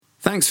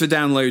Thanks for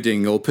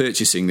downloading or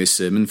purchasing this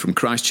sermon from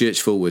Christ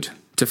Church Fulwood.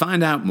 To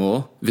find out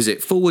more, visit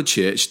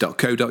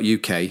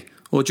fulwoodchurch.co.uk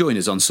or join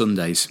us on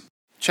Sundays.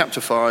 Chapter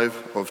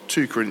 5 of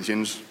 2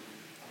 Corinthians,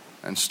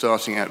 and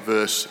starting at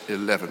verse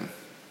 11.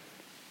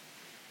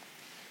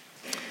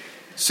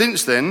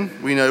 Since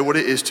then we know what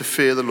it is to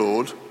fear the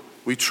Lord,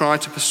 we try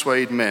to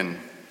persuade men.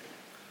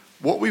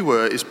 What we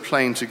were is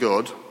plain to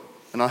God,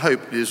 and I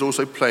hope it is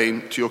also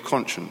plain to your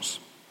conscience.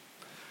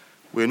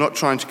 We are not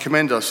trying to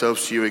commend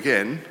ourselves to you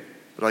again,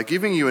 but are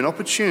giving you an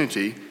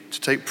opportunity to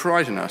take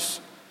pride in us,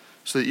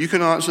 so that you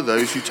can answer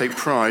those who take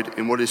pride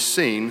in what is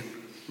seen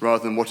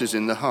rather than what is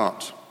in the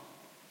heart.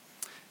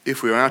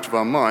 If we are out of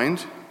our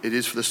mind, it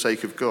is for the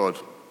sake of God.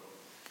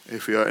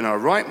 If we are in our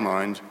right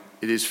mind,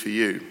 it is for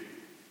you.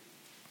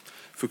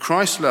 For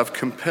Christ's love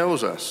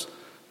compels us,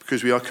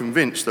 because we are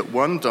convinced that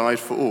one died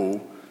for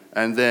all,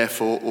 and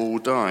therefore all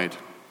died.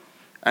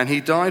 And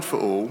he died for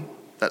all,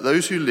 that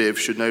those who live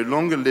should no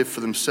longer live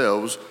for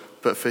themselves,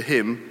 but for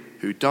him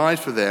who died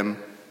for them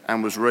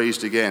and was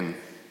raised again.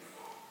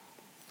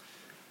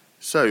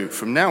 So,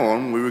 from now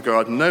on, we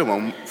regard no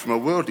one from a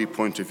worldly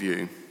point of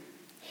view.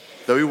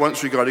 Though we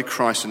once regarded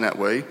Christ in that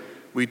way,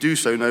 we do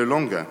so no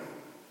longer.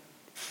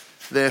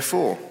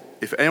 Therefore,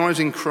 if anyone is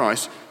in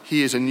Christ,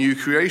 he is a new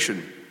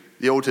creation.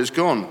 The old has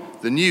gone,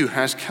 the new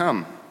has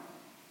come.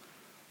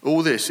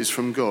 All this is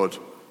from God,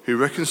 who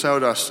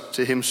reconciled us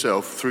to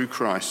himself through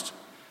Christ,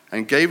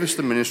 and gave us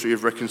the ministry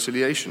of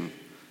reconciliation,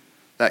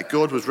 that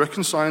God was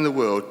reconciling the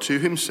world to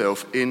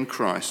himself in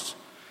Christ,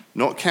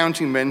 not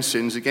counting men's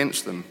sins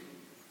against them.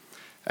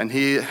 And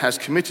he has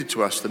committed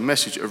to us the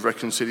message of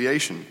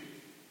reconciliation.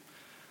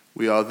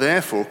 We are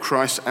therefore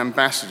Christ's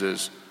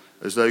ambassadors,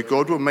 as though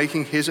God were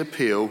making his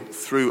appeal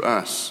through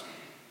us.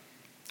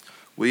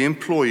 We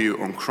implore you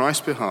on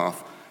Christ's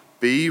behalf,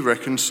 be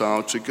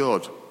reconciled to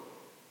God.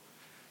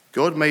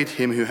 God made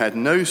him who had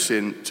no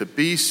sin to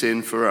be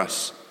sin for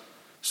us,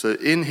 so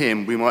that in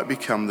him we might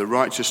become the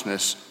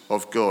righteousness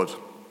of God.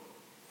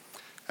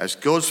 As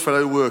God's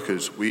fellow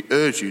workers, we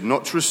urge you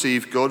not to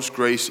receive God's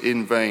grace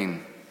in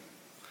vain.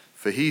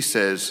 For he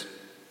says,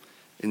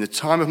 "In the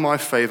time of my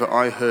favor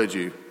I heard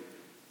you,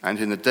 and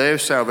in the day of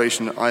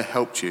salvation I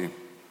helped you."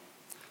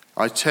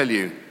 I tell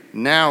you,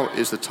 now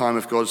is the time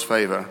of God's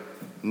favor.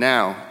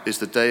 Now is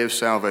the day of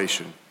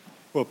salvation.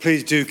 Well,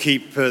 please do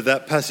keep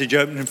that passage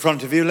open in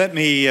front of you. Let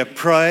me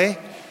pray,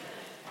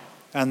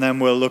 and then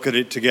we'll look at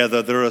it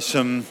together. There are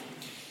some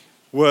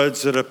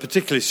words that are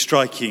particularly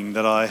striking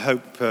that I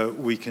hope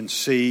we can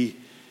see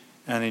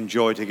and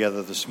enjoy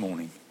together this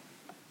morning.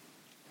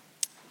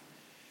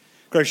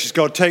 Gracious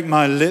God, take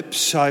my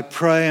lips, I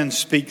pray, and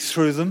speak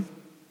through them.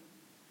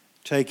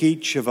 Take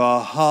each of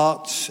our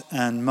hearts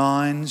and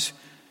minds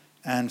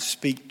and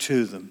speak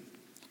to them.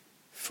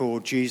 For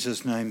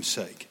Jesus' name's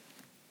sake.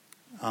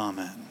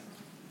 Amen.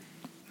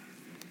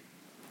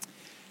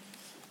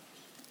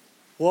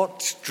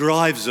 What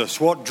drives us?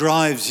 What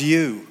drives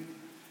you?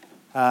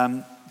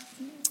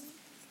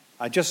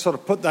 I just sort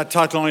of put that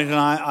title on it, and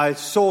I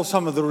saw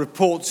some of the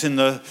reports in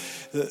the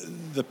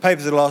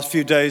paper the last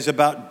few days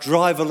about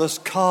driverless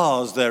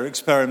cars they're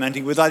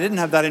experimenting with. I didn't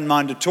have that in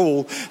mind at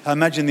all. I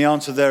imagine the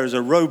answer there is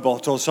a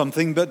robot or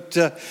something, but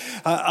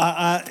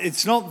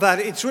it's not that.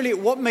 It's really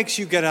what makes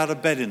you get out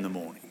of bed in the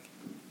morning,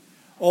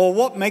 or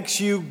what makes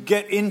you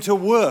get into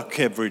work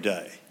every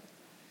day.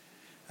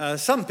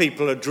 Some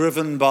people are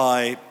driven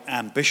by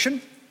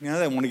ambition. You know,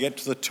 they want to get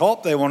to the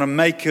top. They want to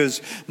make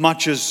as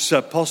much as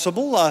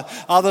possible.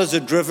 Others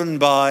are driven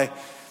by,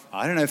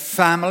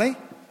 family.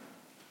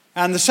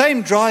 And the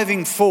same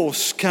driving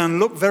force can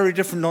look very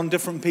different on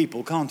different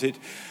people, can't it?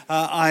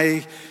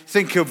 I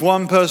think of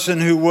one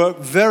person who worked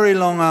very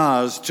long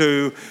hours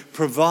to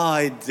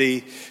provide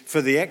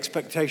for the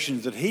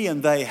expectations that he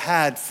and they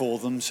had for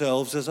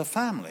themselves as a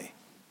family.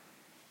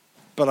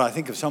 But I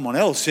think of someone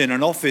else in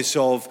an office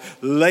of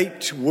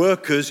late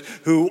workers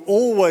who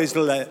always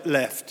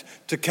left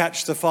to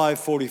catch the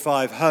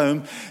 5:45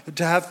 home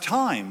to have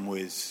time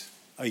with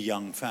a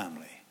young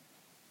family.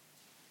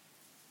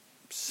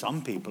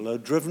 Some people are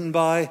driven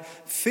by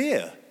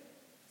fear.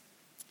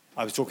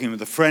 I was talking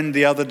with a friend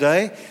the other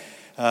day.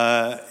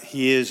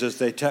 He is, as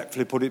they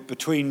tactfully put it,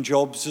 between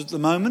jobs at the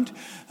moment.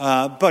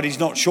 But he's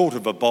not short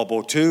of a bob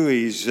or two.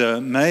 He's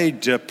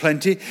made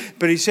plenty.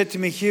 But he said to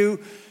me, "Hugh,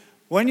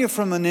 when you're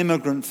from an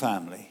immigrant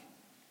family,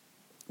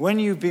 when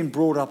you've been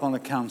brought up on a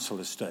council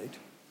estate,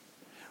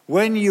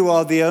 when you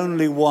are the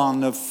only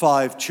one of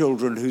 5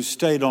 children who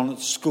stayed on at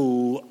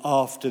school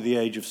after the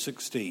age of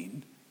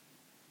 16,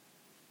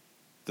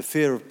 the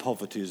fear of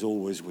poverty is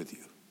always with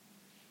you,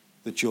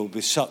 that you'll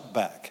be sucked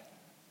back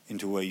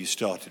into where you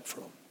started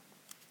from."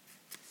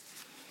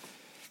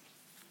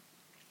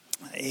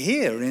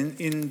 Here,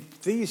 in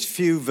these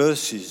few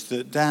verses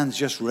that Dan's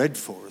just read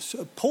for us,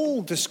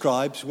 Paul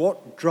describes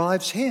what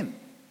drives him.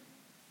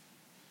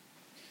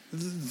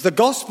 The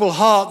gospel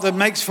heart that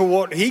makes for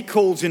what he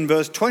calls in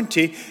verse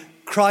 20,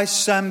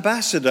 Christ's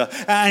ambassador.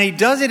 And he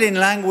does it in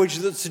language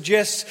that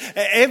suggests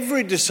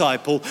every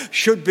disciple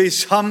should be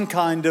some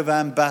kind of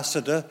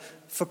ambassador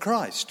for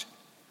Christ.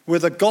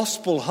 with a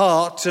gospel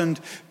heart and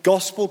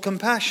gospel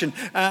compassion.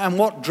 And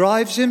what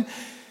drives him?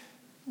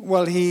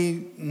 Well,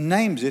 he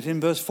names it in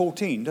verse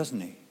 14,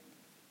 doesn't he?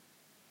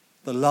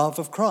 The love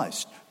of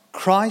Christ.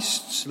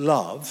 Christ's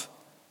love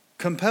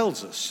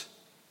compels us.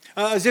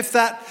 As if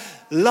that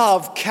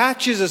love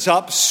catches us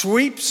up,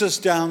 sweeps us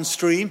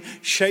downstream,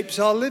 shapes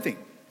our living.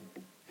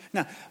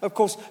 Now, of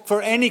course,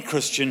 for any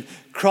Christian,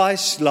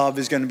 Christ's love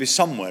is going to be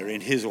somewhere in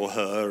his or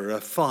her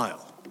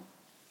file.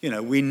 You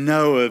know, we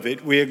know of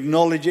it, we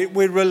acknowledge it,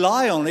 we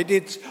rely on it.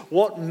 It's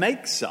what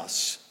makes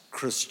us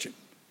Christian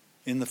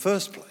in the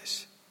first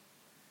place.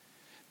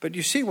 But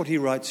you see what he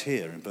writes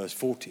here in verse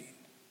 14.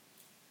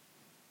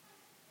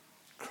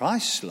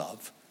 Christ's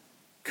love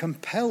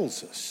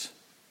compels us,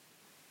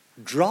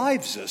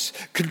 drives us,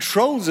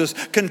 controls us,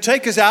 can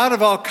take us out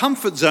of our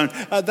comfort zone.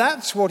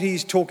 That's what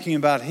he's talking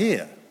about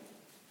here.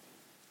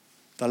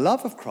 The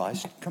love of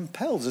Christ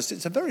compels us.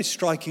 It's a very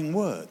striking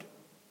word.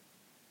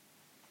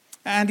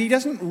 And he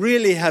doesn't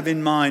really have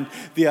in mind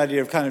the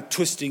idea of kind of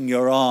twisting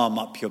your arm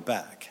up your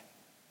back.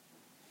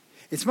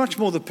 It's much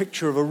more the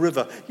picture of a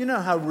river. You know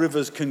how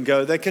rivers can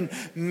go. They can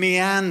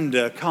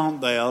meander, can't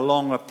they,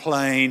 along a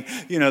plain.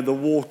 You know, the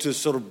water's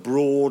sort of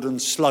broad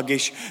and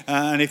sluggish.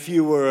 And if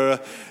you were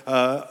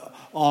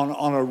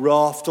on a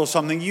raft or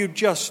something, you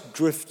just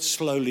drift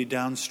slowly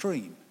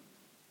downstream.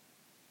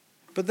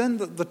 But then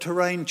the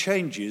terrain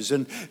changes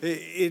and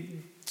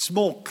it's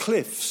more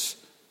cliffs.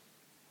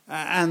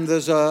 And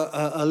there's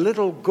a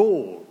little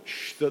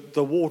gorge that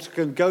the water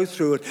can go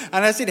through.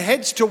 And as it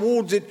heads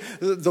towards it,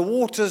 the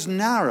water's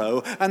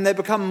narrow and they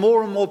become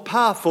more and more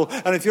powerful.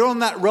 And if you're on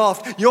that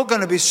raft, you're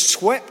going to be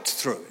swept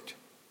through it.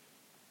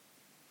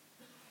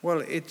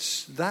 Well,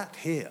 it's that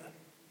here.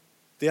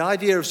 The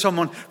idea of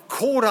someone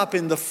caught up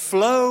in the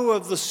flow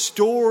of the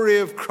story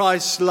of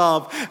Christ's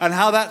love and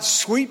how that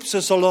sweeps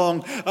us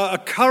along, a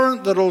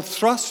current that will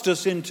thrust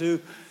us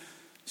into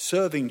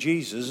serving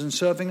Jesus and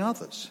serving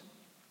others.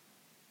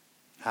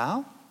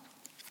 How?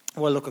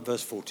 Well, look at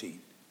verse 14.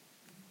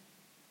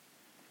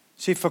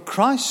 See, for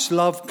Christ's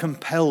love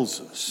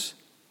compels us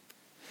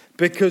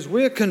because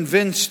we're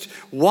convinced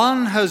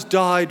one has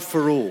died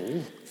for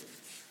all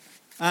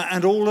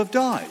and all have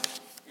died.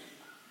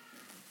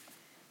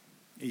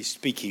 He's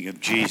speaking of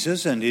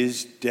Jesus and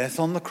his death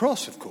on the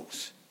cross, of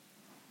course.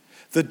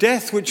 The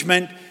death which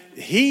meant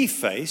he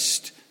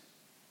faced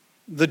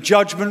the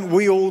judgment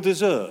we all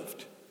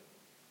deserved.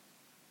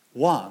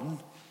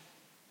 One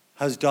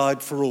has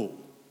died for all.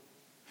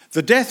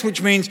 The death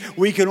which means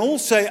we can all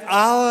say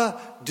our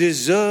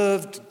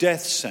deserved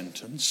death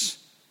sentence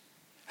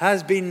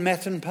has been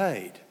met and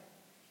paid.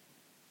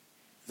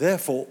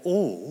 Therefore,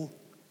 all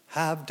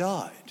have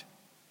died.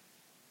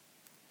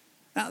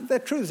 Now, they're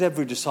truths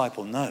every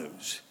disciple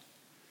knows.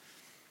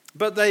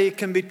 But they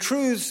can be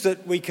truths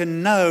that we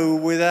can know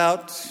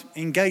without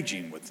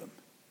engaging with them.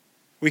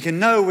 We can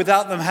know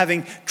without them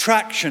having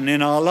traction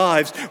in our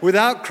lives,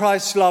 without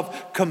Christ's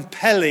love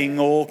compelling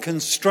or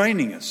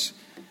constraining us.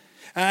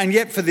 And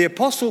yet for the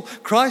apostle,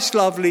 Christ's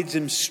love leads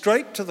him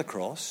straight to the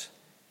cross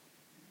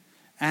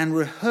and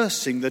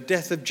rehearsing the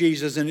death of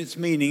Jesus and its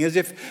meaning as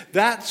if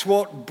that's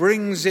what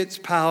brings its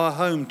power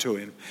home to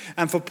him.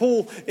 And for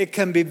Paul, it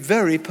can be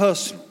very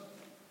personal.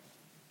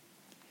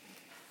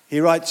 He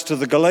writes to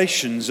the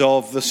Galatians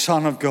of the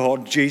Son of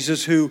God,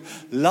 Jesus, who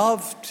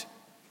loved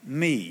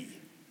me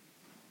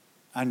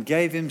and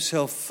gave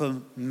himself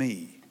for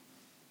me.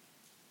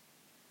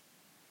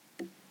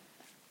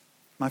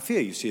 My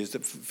fear, you see, is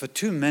that for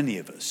too many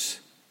of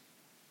us,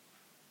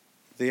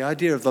 the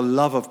idea of the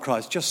love of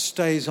Christ just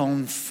stays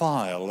on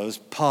file as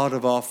part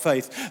of our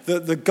faith.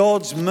 That the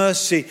God's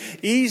mercy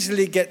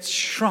easily gets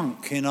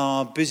shrunk in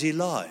our busy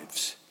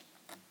lives.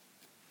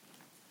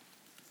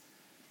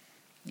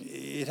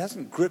 It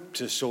hasn't gripped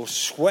us or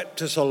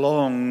swept us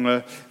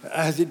along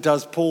as it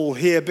does Paul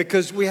here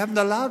because we haven't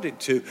allowed it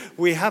to.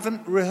 We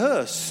haven't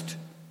rehearsed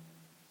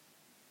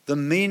the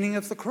meaning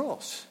of the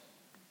cross.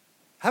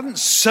 Haven't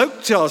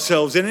soaked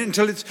ourselves in it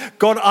until it's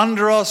got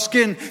under our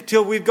skin,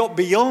 till we've got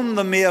beyond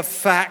the mere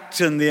fact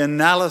and the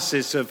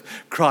analysis of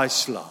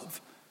Christ's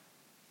love.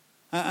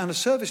 And a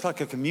service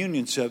like a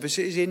communion service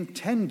is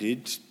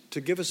intended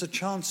to give us a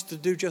chance to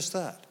do just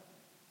that.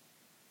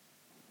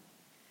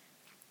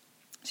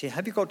 See,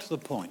 have you got to the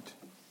point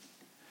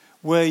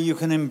where you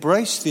can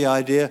embrace the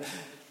idea,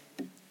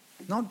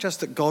 not just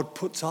that God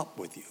puts up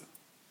with you,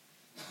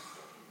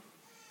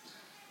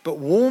 but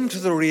warm to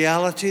the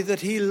reality that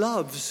he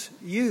loves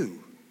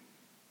you?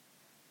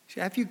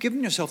 See, have you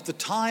given yourself the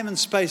time and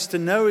space to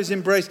know his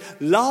embrace?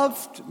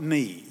 Loved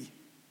me,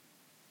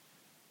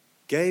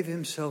 gave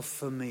himself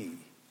for me.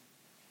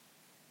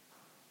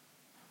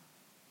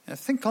 Now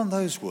think on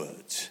those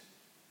words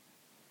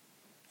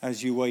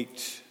as you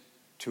wait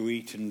to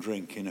eat and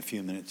drink in a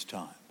few minutes'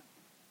 time.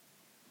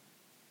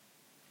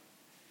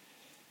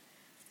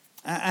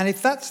 And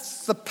if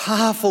that's the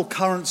powerful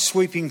current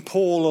sweeping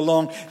Paul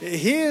along,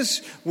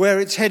 here's where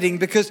it's heading,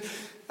 because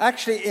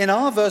actually in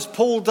our verse,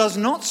 Paul does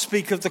not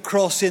speak of the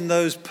cross in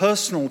those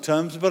personal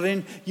terms, but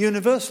in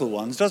universal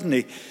ones, doesn't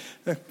he?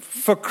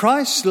 For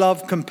Christ's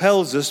love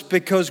compels us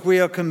because we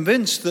are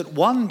convinced that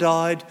one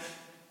died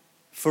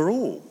for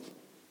all,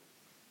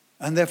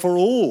 and therefore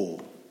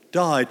all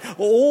died.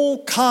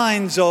 All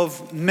kinds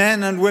of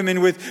men and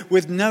women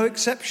with no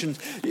exceptions.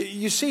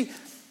 You see,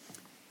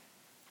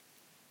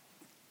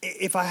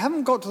 if I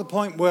haven't got to the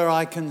point where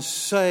I can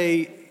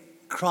say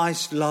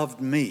Christ loved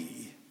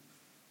me,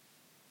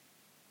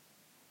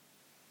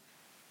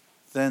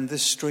 then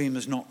this stream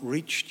has not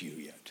reached you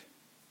yet.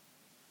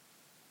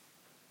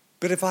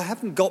 But if I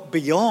haven't got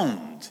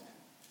beyond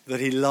that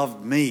he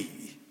loved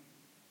me,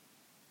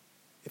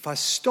 if I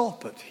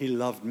stop at he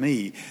loved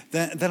me,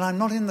 then I'm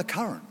not in the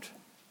current.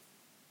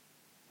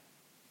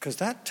 Because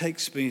that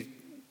takes me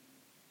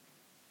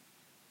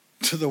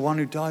to the one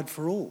who died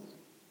for all.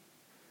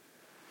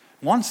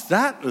 Once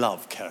that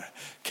love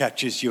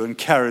catches you and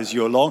carries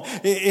you along,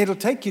 it'll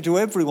take you to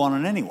everyone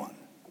and anyone.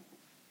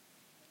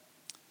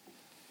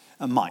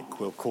 And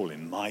Mike, we'll call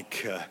him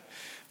Mike,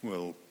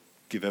 we'll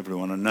give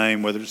everyone a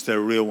name, whether it's their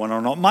real one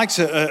or not. Mike's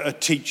a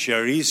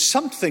teacher. He's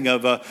something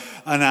of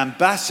an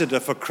ambassador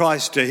for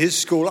Christ to his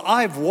school.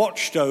 I've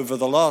watched over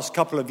the last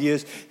couple of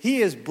years.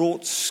 He has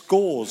brought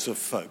scores of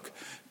folk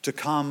to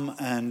come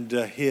and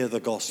hear the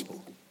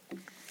gospel.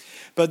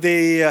 But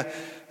the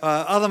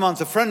other month,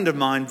 a friend of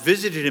mine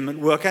visited him at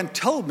work and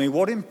told me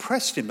what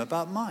impressed him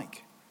about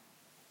Mike.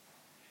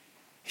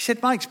 He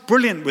said, Mike's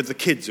brilliant with the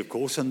kids, of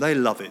course, and they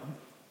love him.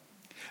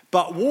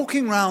 But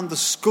walking around the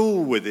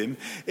school with him,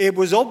 it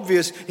was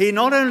obvious he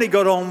not only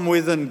got on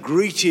with and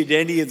greeted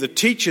any of the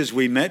teachers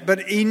we met,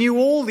 but he knew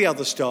all the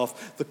other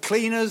staff, the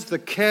cleaners, the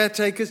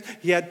caretakers.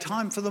 He had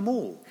time for them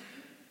all.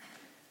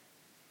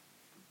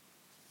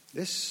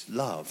 This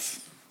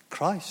love,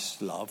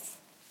 Christ's love,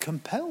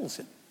 compels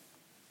him.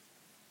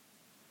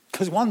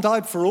 Because one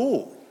died for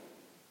all.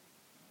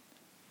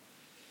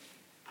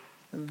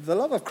 The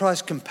love of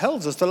Christ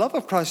compels us. The love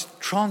of Christ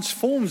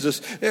transforms us.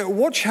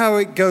 Watch how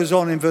it goes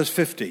on in verse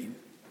 15.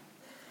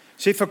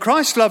 See, for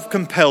Christ's love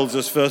compels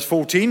us, verse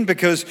 14,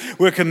 because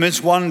we're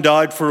convinced one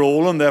died for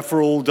all and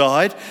therefore all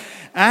died.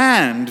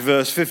 And,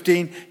 verse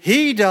 15,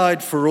 he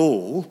died for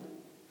all,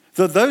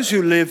 that those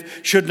who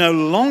live should no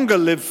longer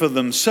live for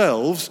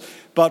themselves,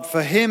 but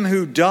for him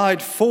who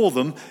died for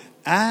them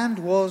and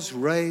was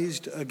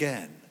raised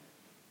again.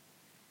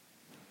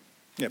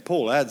 Yeah,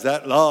 Paul adds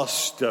that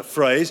last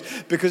phrase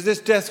because this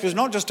death was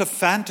not just a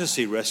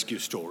fantasy rescue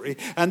story,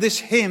 and this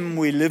hymn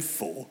we live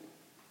for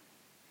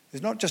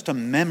is not just a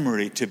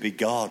memory to be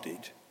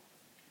guarded,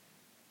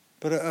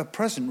 but a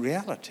present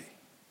reality.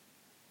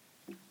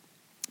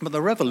 But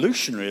the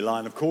revolutionary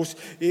line, of course,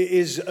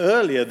 is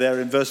earlier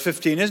there in verse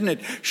 15, isn't it?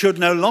 Should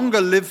no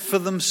longer live for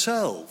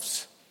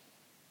themselves.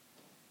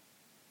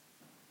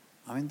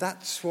 I mean,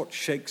 that's what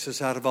shakes us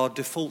out of our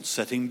default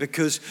setting,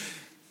 because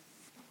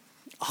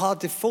our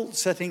default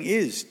setting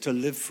is to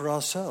live for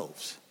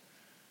ourselves.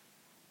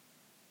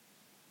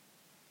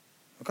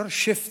 We've got to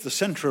shift the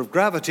center of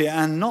gravity,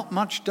 and not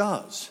much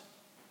does.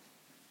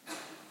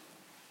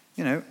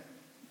 You know,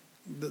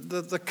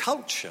 the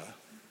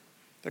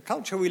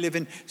culture we live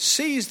in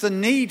sees the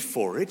need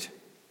for it,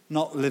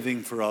 not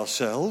living for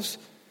ourselves.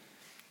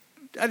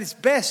 At its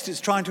best, it's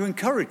trying to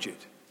encourage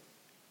it.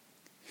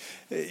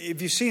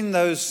 Have you seen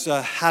those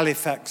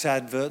Halifax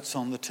adverts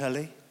on the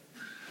telly?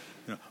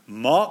 You know,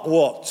 Mark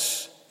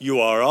Watts, you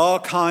are our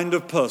kind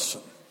of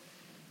person.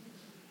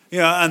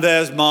 Yeah, and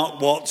there's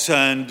Mark Watts,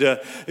 and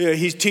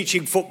he's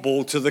teaching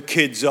football to the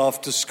kids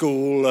after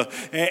school,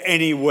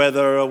 any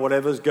weather or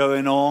whatever's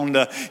going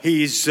on.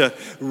 He's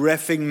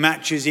reffing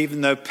matches,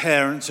 even though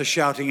parents are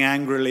shouting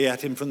angrily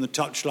at him from the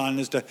touchline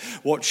as to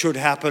what should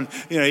happen.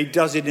 You know, he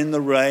does it in the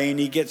rain.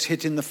 He gets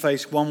hit in the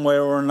face one way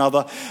or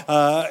another.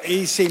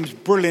 He seems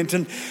brilliant,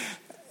 and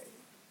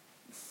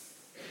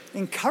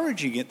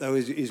encouraging it, though,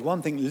 is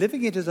one thing.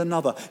 Living it is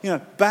another. You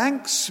know,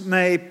 banks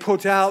may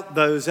put out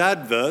those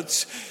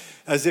adverts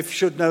as if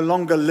should no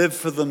longer live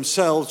for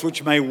themselves,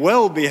 which may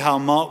well be how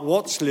Mark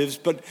Watts lives,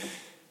 but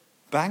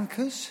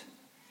bankers?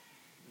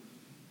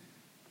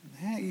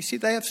 Yeah, you see,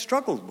 they have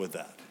struggled with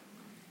that.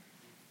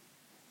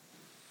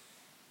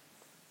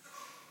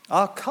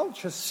 Our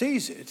culture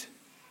sees it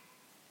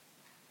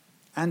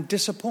and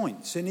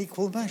disappoints in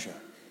equal measure.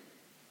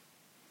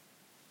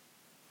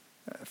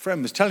 A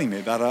friend was telling me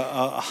about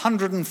a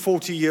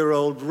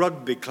 140-year-old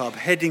rugby club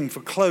heading for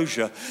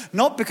closure.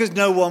 Not because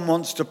no one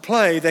wants to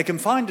play. They can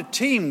find a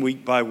team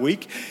week by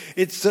week.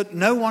 It's that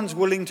no one's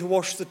willing to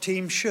wash the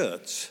team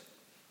shirts.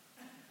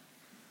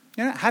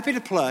 You know, happy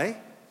to play,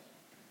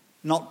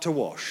 not to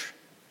wash.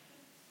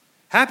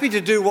 Happy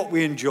to do what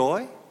we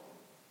enjoy,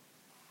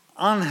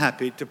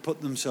 unhappy to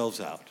put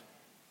themselves out.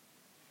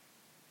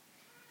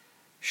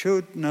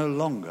 Should no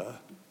longer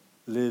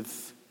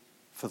live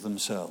for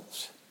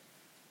themselves.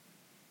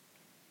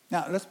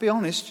 Now, let's be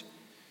honest,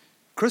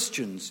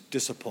 Christians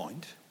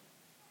disappoint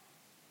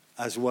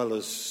as well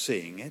as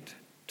seeing it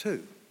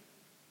too.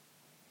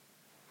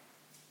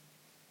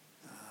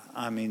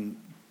 I mean,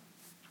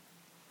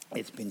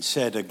 it's been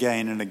said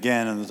again and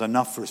again, and there's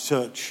enough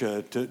research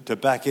to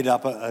back it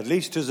up, at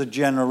least as a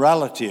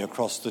generality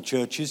across the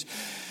churches,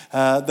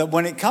 that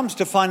when it comes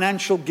to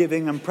financial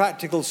giving and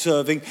practical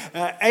serving,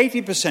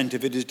 80%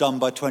 of it is done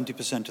by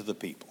 20% of the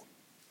people.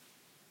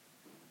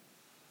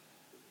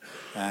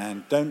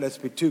 And don't let's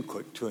be too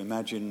quick to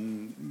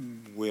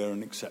imagine we're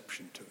an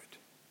exception to it.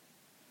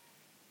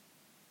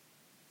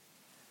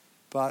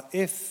 But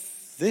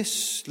if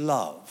this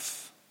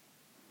love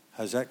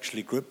has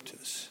actually gripped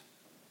us,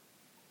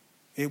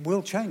 it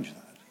will change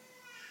that.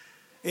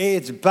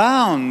 It's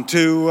bound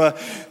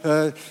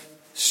to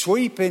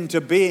sweep into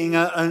being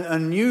a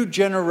new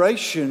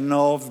generation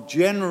of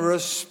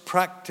generous,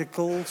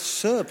 practical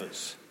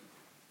servers.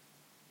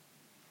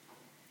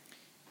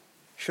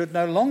 Should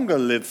no longer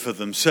live for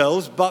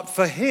themselves, but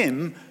for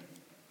him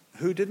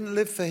who didn't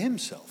live for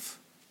himself.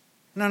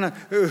 No,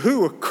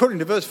 who, according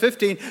to verse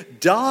 15,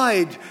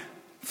 died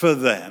for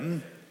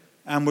them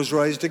and was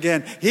raised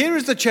again. Here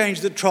is the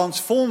change that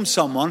transforms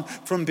someone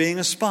from being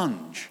a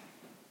sponge.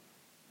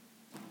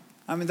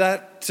 I mean,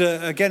 that,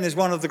 again, is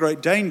one of the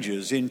great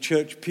dangers in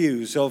church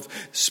pews of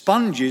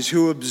sponges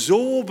who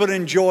absorb and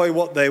enjoy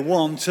what they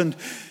want. And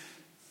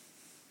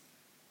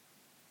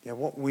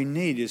what we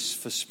need is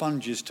for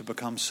sponges to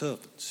become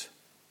servants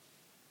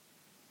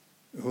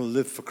who will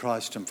live for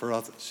Christ and for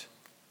others.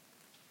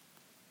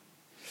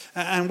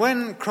 And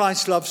when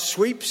Christ's love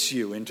sweeps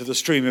you into the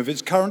stream of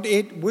its current,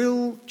 it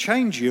will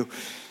change you.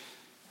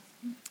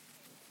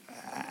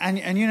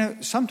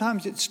 And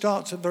sometimes it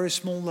starts at very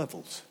small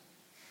levels.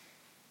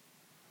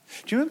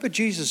 Do you remember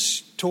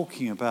Jesus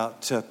talking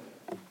about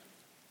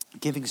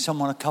giving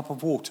someone a cup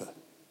of water?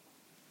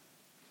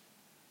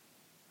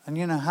 And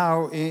you know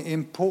how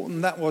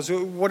important that was.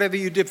 Whatever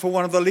you did for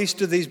one of the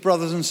least of these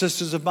brothers and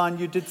sisters of mine,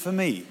 you did for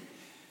me.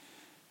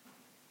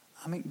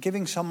 I mean,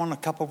 giving someone a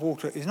cup of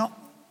water is not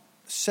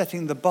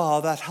setting the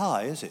bar that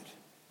high, is it?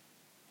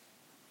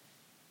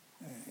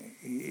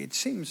 It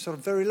seems sort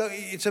of very low.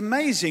 It's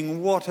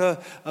amazing what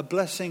a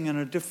blessing and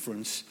a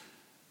difference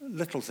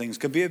little things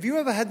can be. Have you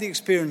ever had the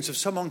experience of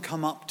someone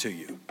come up to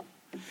you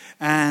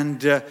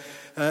and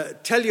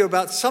tell you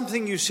about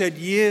something you said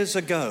years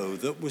ago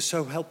that was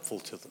so helpful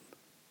to them?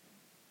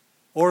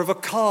 Or of a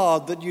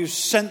card that you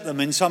sent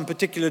them in some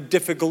particular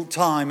difficult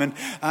time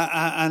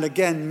and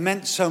again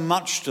meant so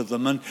much to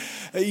them. And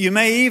you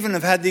may even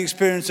have had the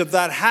experience of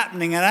that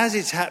happening, and as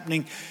it's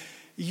happening,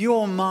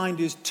 your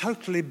mind is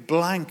totally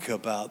blank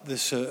about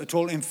this at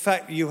all. In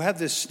fact, you have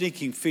this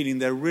sneaking feeling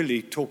they're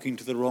really talking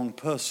to the wrong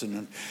person,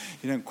 and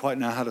you don't quite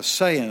know how to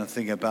say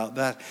anything about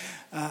that.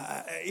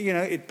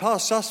 It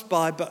passed us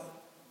by, but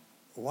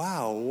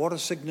wow, what a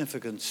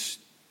significance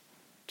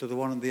to the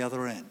one at the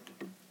other end.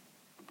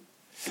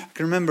 I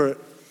can remember at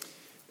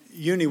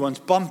uni once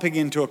bumping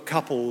into a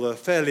couple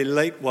fairly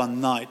late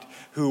one night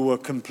who were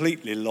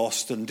completely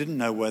lost and didn't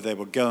know where they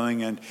were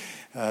going, and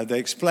they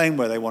explained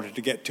where they wanted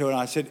to get to, and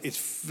I said,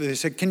 they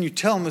said, "Can you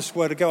tell us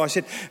where to go?" I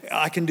said,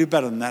 "I can do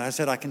better than that." I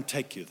said, "I can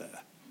take you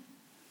there,"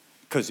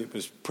 because it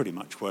was pretty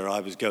much where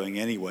I was going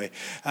anyway.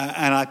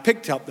 And I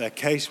picked up their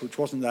case, which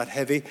wasn't that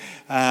heavy,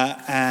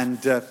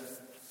 and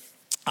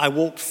I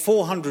walked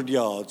 400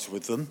 yards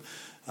with them,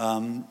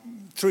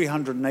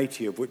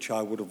 380 of which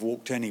I would have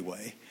walked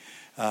anyway.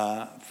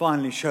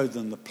 Finally showed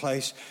them the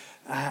place,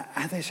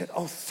 and they said,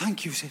 "Oh,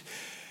 thank you." Said,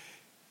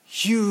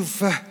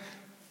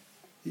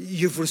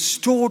 You've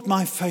restored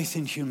my faith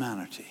in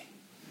humanity."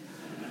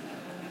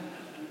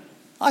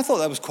 I thought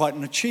that was quite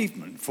an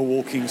achievement for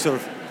walking sort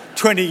of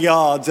 20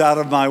 yards out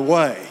of my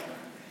way.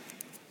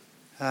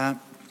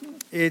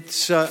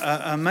 It's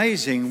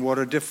amazing what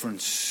a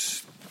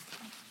difference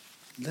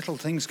little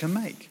things can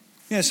make.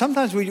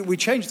 Sometimes we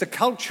change the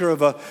culture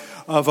of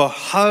a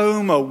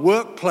home, a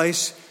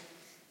workplace,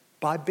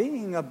 by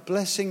being a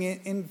blessing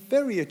in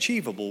very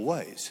achievable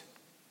ways.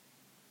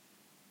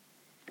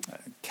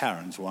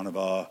 Karen's one of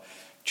our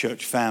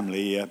church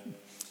family.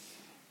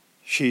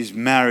 She's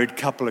married,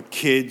 couple of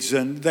kids,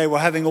 and they were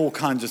having all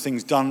kinds of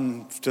things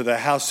done to their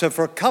house. So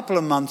for a couple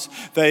of months,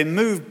 they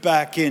moved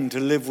back in to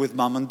live with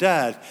Mum and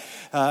Dad.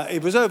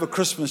 It was over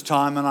Christmas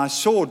time, and I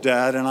saw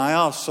Dad, and I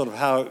asked sort of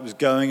how it was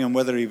going and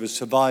whether he was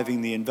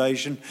surviving the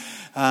invasion.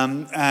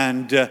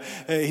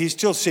 He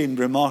still seemed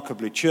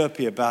remarkably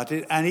chirpy about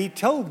it. And he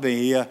told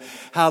me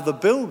how the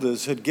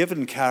builders had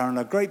given Karen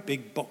a great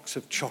big box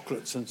of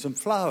chocolates and some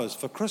flowers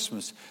for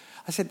Christmas.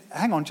 I said,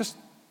 "Hang on, just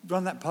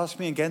run that past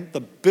me again."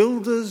 The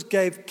builders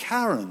gave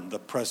Karen the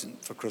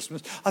present for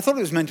Christmas. I thought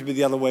it was meant to be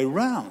the other way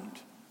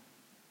round.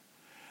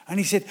 And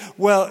he said,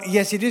 "Well,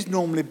 yes, it is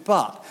normally,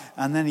 but..."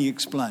 And then he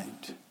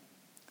explained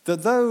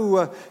that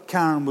though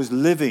Karen was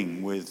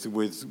living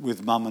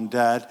with Mum and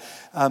Dad,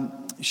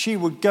 she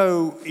would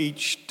go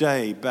each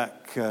day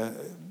back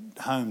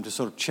home to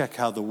sort of check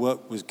how the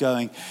work was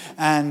going.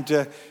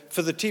 And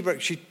for the tea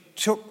break, she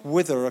took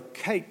with her a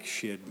cake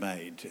she had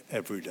made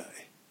every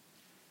day.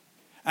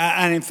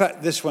 And in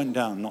fact, this went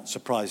down, not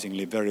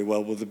surprisingly, very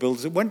well with the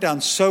builders. It went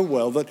down so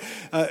well that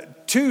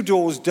 2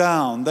 doors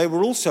down, they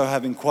were also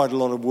having quite a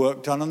lot of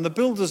work done. And the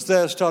builders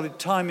there started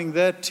timing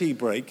their tea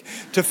break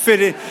to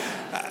fit in.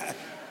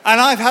 And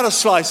I've had a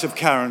slice of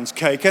Karen's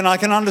cake, and I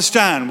can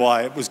understand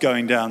why it was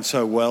going down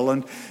so well.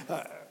 And,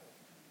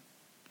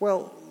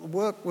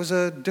 work was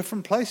a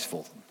different place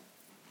for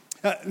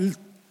them.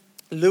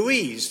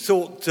 Louise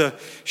thought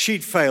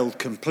she'd failed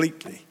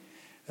completely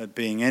at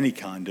being any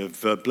kind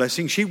of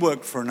blessing. She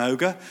worked for an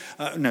ogre.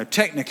 No,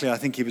 technically I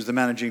think he was the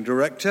managing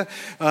director,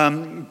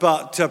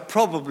 but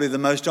probably the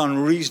most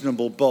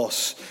unreasonable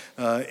boss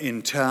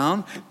in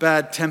town.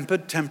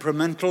 Bad-tempered,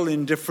 temperamental,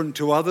 indifferent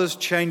to others,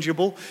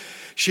 changeable.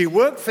 She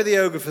worked for the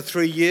ogre for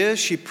 3 years.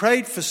 She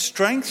prayed for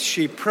strength.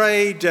 She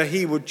prayed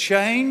he would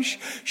change.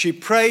 She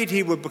prayed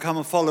he would become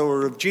a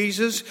follower of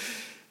Jesus,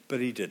 but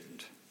he didn't.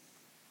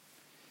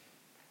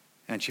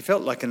 And she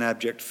felt like an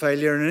abject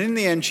failure. And in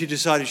the end, she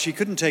decided she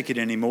couldn't take it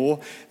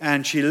anymore.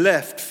 And she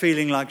left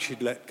feeling like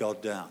she'd let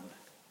God down.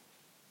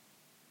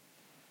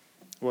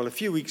 Well, a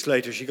few weeks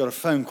later, she got a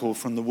phone call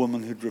from the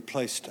woman who'd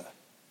replaced her.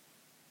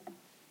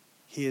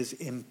 "He is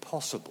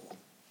impossible,"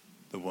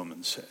 the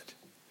woman said.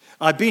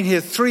 "I've been here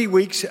 3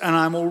 weeks and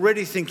I'm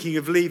already thinking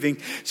of leaving.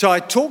 So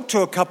I talked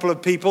to a couple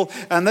of people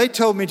and they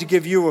told me to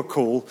give you a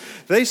call.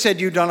 They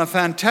said you'd done a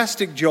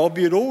fantastic job.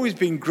 You'd always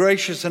been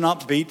gracious and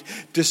upbeat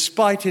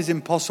despite his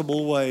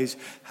impossible ways.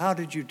 How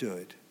did you do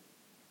it?"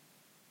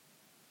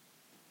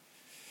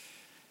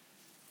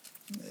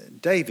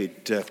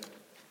 David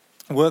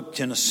worked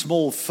in a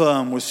small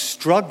firm, was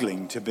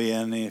struggling to be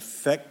an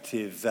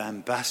effective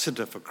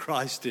ambassador for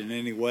Christ in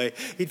any way.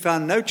 He'd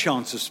found no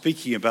chance of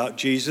speaking about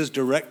Jesus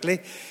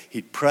directly.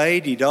 He'd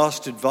prayed, he'd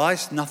asked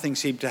advice, nothing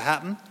seemed to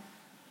happen.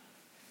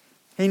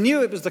 He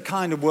knew it was the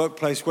kind of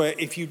workplace where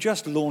if you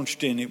just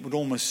launched in, it would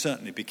almost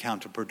certainly be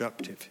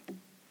counterproductive.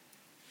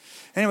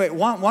 Anyway,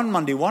 one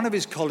Monday, one of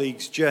his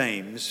colleagues,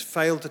 James,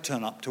 failed to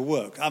turn up to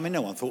work. I mean,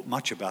 no one thought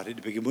much about it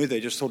to begin with.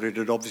 They just thought it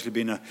had obviously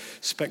been a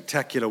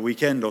spectacular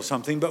weekend or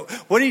something. But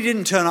when he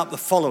didn't turn up the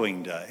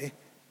following day,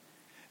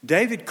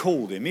 David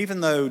called him,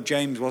 even though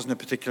James wasn't a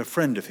particular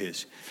friend of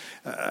his.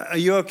 "Are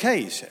you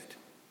okay?" he said.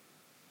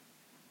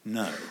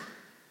 "No.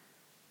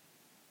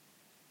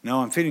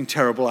 No, I'm feeling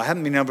terrible. I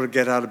haven't been able to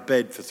get out of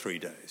bed for 3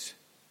 days.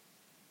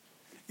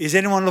 Is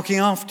anyone looking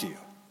after you?"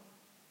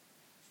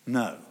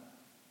 "No.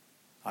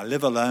 I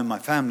live alone. My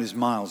family's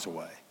miles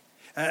away."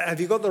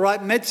 "Have you got the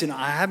right medicine?"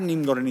 "I haven't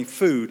even got any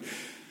food."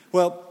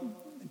 Well,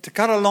 to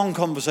cut a long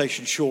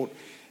conversation short,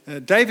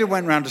 David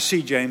went round to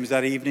see James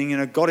that evening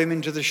and got him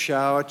into the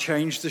shower,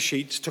 changed the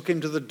sheets, took him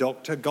to the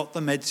doctor, got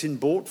the medicine,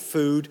 bought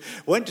food,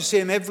 went to see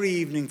him every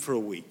evening for a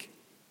week.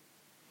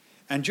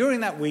 And during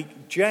that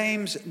week,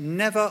 James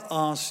never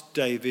asked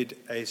David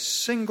a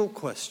single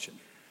question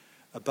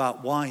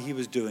about why he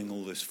was doing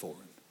all this for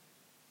him.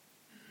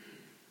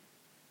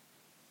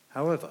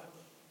 However,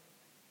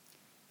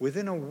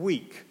 within a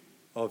week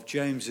of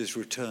James's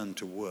return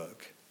to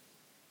work,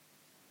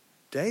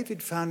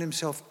 David found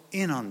himself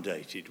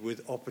inundated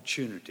with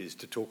opportunities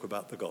to talk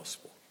about the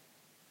gospel.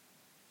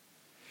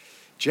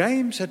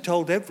 James had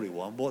told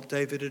everyone what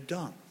David had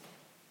done.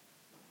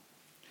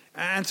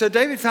 And so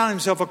David found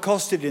himself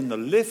accosted in the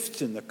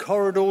lifts, in the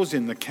corridors,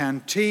 in the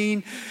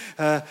canteen.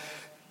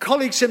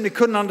 Colleagues simply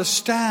couldn't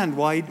understand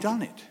why he'd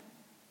done it.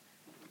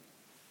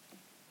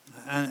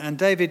 And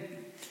David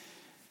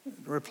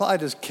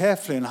replied as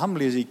carefully and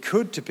humbly as he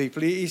could to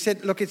people. He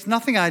said, "Look, it's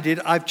nothing I did.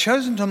 I've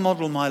chosen to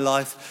model my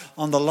life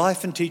on the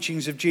life and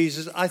teachings of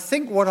Jesus. I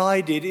think what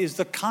I did is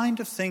the kind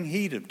of thing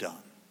he'd have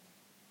done.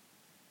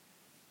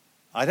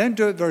 I don't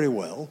do it very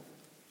well,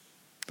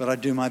 but I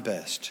do my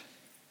best."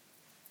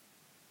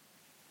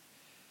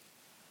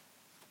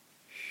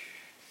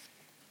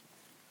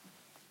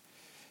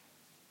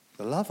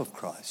 The love of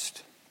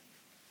Christ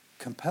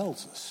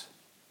compels us.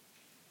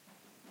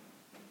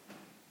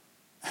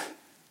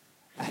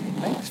 And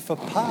it makes for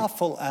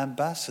powerful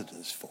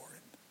ambassadors for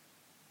him,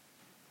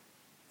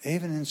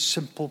 even in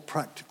simple,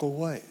 practical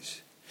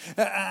ways.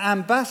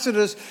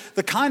 Ambassadors,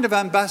 the kind of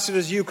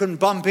ambassadors you can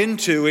bump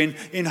into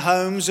in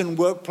homes and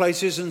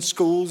workplaces and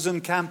schools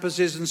and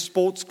campuses and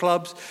sports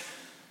clubs.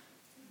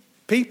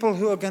 People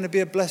who are going to be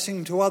a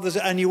blessing to others.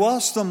 And you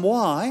ask them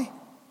why,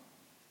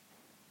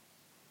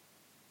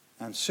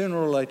 and sooner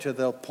or later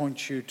they'll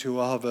point you to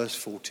our verse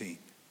 14.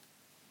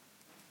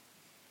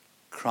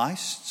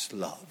 Christ's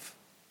love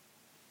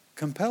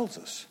compels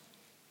us.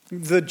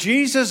 The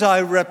Jesus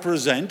I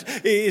represent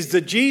is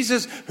the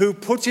Jesus who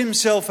put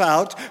himself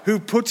out, who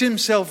put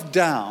himself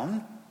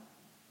down,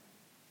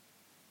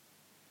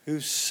 who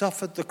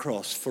suffered the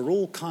cross for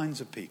all kinds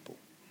of people.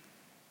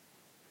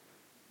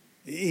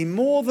 He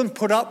more than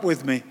put up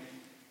with me,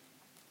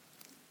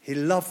 he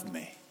loved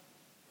me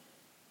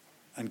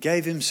and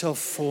gave himself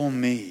for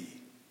me.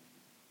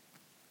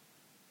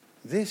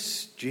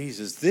 This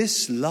Jesus,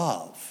 this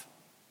love,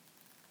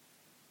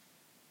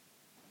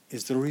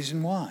 is the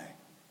reason why.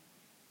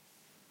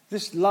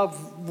 This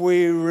love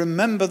we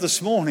remember this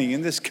morning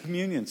in this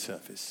communion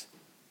service.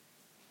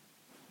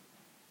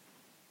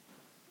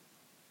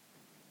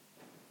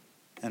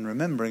 And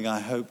remembering, I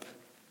hope,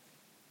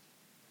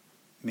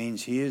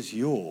 means he is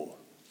your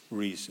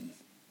reason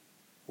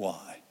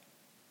why.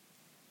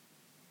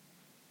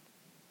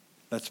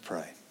 Let's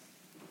pray.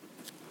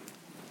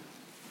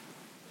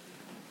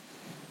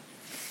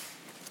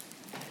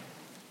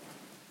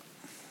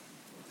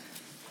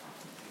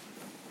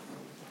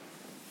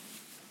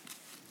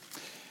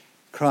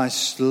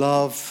 Christ's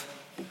love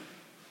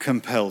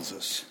compels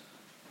us.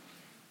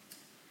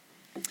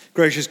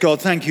 Gracious God,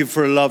 thank you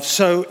for a love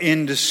so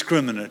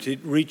indiscriminate.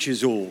 It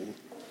reaches all.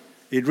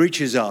 It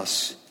reaches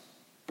us.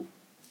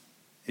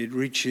 It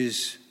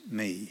reaches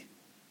me.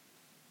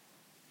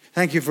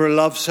 Thank you for a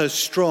love so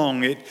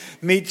strong. It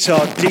meets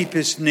our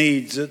deepest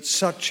needs at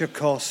such a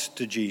cost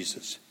to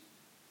Jesus.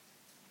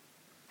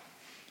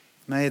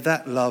 May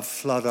that love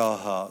flood our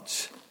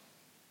hearts.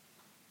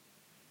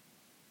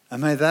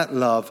 And may that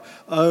love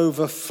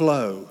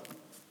overflow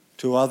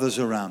to others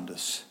around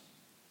us.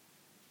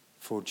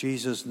 For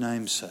Jesus'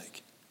 name's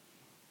sake.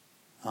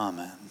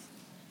 Amen.